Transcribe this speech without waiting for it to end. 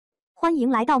欢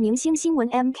迎来到明星新闻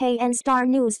MKN Star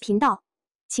News 频道，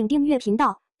请订阅频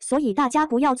道，所以大家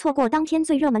不要错过当天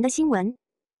最热门的新闻。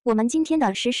我们今天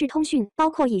的时事通讯包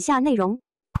括以下内容：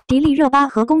迪丽热巴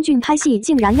和龚俊拍戏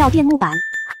竟然要垫木板，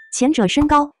前者身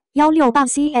高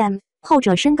168cm，后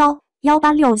者身高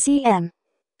186cm。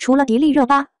除了迪丽热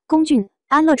巴、龚俊，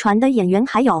安乐传的演员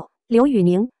还有刘宇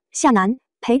宁、夏楠、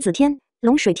裴子天、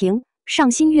龙水婷、尚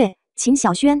新月、秦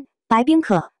晓萱、白冰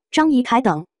可、张怡凯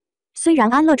等。虽然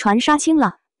安乐传杀青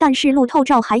了，但是路透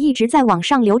照还一直在网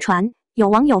上流传。有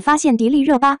网友发现迪丽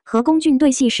热巴和龚俊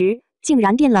对戏时，竟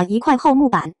然垫了一块厚木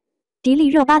板。迪丽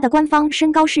热巴的官方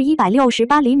身高是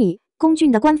168厘米，龚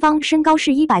俊的官方身高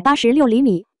是186厘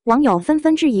米。网友纷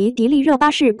纷质疑迪丽热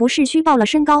巴是不是虚报了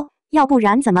身高，要不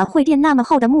然怎么会垫那么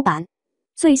厚的木板？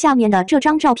最下面的这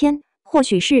张照片，或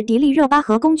许是迪丽热巴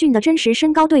和龚俊的真实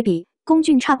身高对比，龚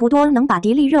俊差不多能把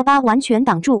迪丽热巴完全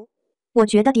挡住。我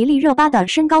觉得迪丽热巴的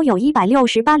身高有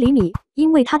168厘米，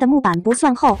因为她的木板不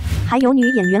算厚。还有女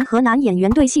演员和男演员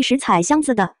对戏时踩箱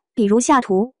子的，比如下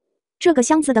图，这个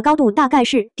箱子的高度大概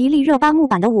是迪丽热巴木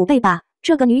板的5倍吧。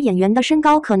这个女演员的身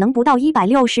高可能不到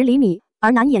160厘米，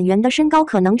而男演员的身高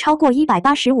可能超过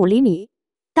185厘米。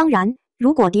当然，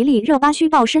如果迪丽热巴虚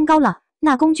报身高了，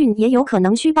那龚俊也有可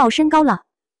能虚报身高了。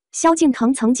萧敬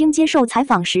腾曾经接受采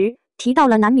访时提到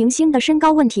了男明星的身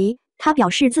高问题。他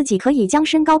表示自己可以将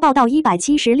身高报到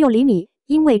176厘米，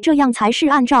因为这样才是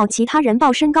按照其他人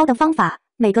报身高的方法。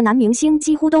每个男明星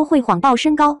几乎都会谎报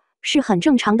身高，是很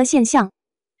正常的现象。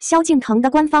萧敬腾的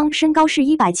官方身高是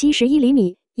171厘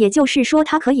米，也就是说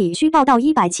他可以虚报到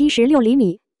176厘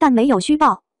米，但没有虚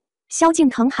报。萧敬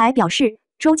腾还表示，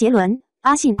周杰伦、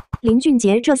阿信、林俊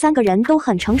杰这3个人都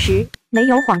很诚实，没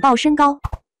有谎报身高。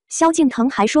萧敬腾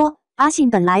还说，阿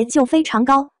信本来就非常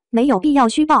高，没有必要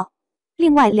虚报。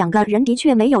另外2个人的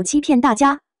确没有欺骗大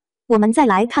家。我们再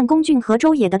来看龚俊和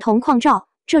周也的同框照，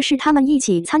这是他们一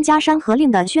起参加《山河令》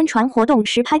的宣传活动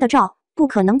时拍的照，不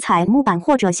可能踩木板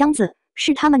或者箱子，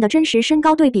是他们的真实身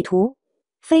高对比图。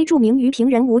非著名娱评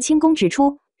人吴清宫指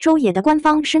出，周也的官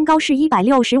方身高是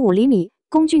165厘米，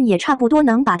龚俊也差不多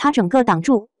能把他整个挡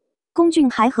住。龚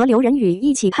俊还和刘仁宇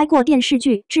一起拍过电视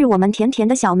剧《致我们甜甜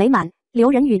的小美满》，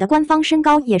刘仁宇的官方身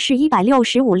高也是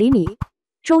165厘米。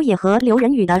周也和刘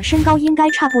仁宇的身高应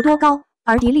该差不多高，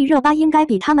而迪丽热巴应该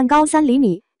比他们高3厘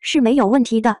米，是没有问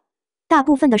题的。大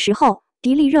部分的时候，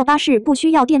迪丽热巴是不需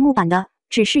要垫木板的，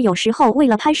只是有时候为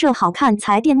了拍摄好看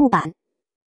才垫木板。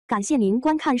感谢您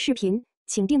观看视频，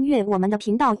请订阅我们的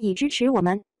频道以支持我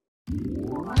们。